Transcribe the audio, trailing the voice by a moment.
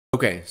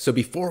Okay, so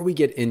before we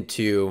get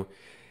into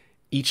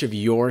each of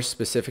your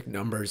specific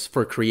numbers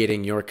for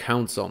creating your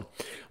council,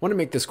 I want to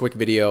make this quick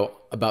video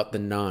about the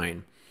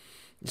 9.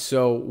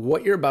 So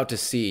what you're about to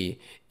see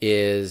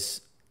is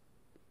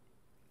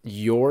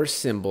your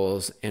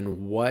symbols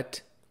and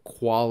what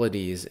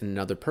qualities in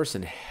another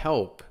person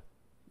help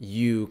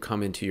you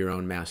come into your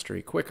own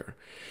mastery quicker.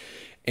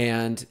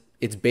 And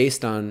it's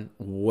based on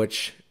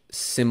which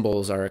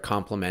symbols are a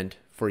complement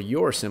for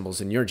your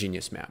symbols in your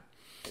genius map.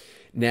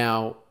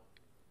 Now,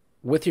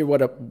 with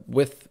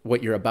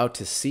what you're about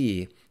to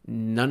see,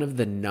 none of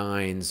the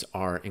 9s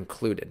are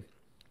included.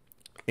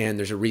 And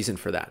there's a reason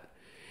for that.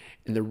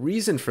 And the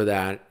reason for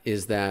that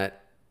is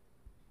that,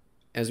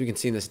 as we can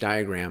see in this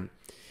diagram,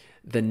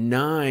 the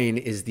 9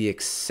 is the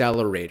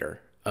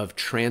accelerator of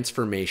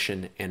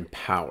transformation and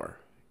power.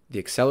 The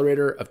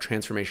accelerator of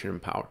transformation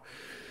and power.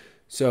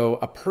 So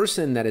a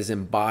person that is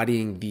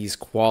embodying these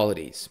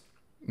qualities,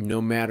 no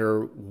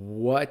matter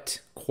what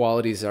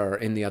qualities are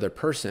in the other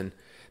person,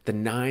 the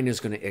 9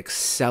 is going to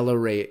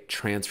accelerate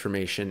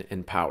transformation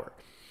and power.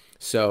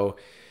 So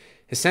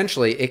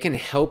essentially, it can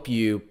help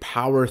you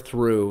power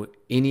through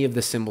any of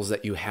the symbols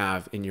that you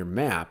have in your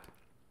map.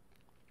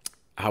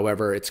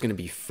 However, it's going to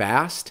be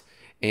fast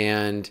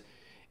and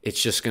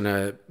it's just going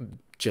to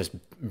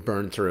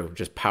burn through,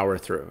 just power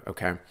through,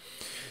 okay?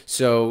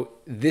 So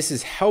this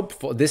is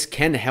helpful. This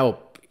can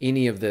help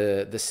any of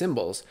the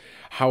symbols.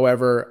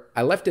 However,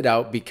 I left it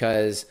out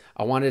because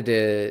I wanted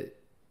to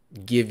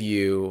give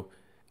you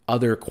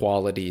other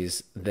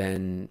qualities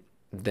than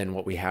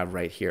what we have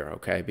right here,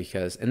 okay?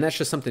 And that's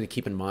just something to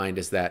keep in mind,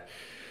 is that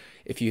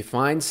if you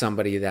find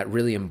somebody that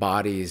really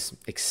embodies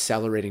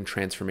accelerating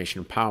transformation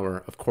and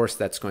power, of course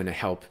that's going to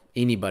help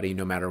anybody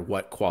no matter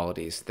what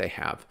qualities they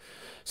have.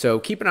 So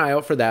keep an eye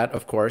out for that,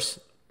 of course,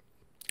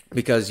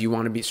 because you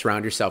want to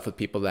surround yourself with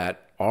people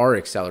that are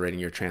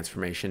accelerating your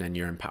transformation and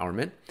your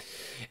empowerment.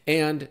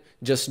 And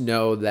just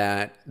know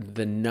that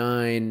the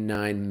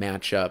 9-9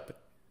 matchup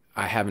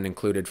I haven't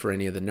included for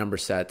any of the number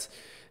sets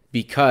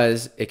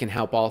because it can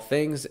help all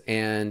things,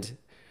 and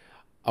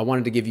I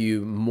wanted to give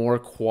you more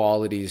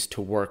qualities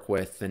to work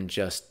with than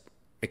just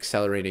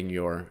accelerating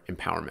your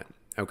empowerment.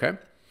 Okay?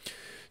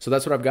 So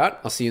that's what I've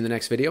got. I'll see you in the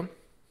next video.